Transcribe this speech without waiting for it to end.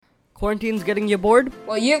Quarantine's getting you bored?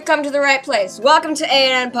 Well, you've come to the right place. Welcome to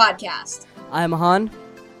A&N Podcast. I'm Han.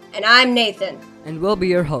 And I'm Nathan. And we'll be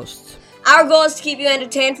your hosts. Our goal is to keep you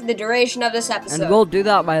entertained for the duration of this episode. And we'll do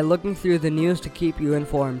that by looking through the news to keep you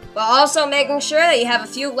informed. While also making sure that you have a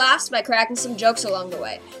few laughs by cracking some jokes along the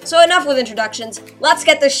way. So enough with introductions, let's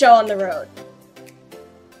get this show on the road.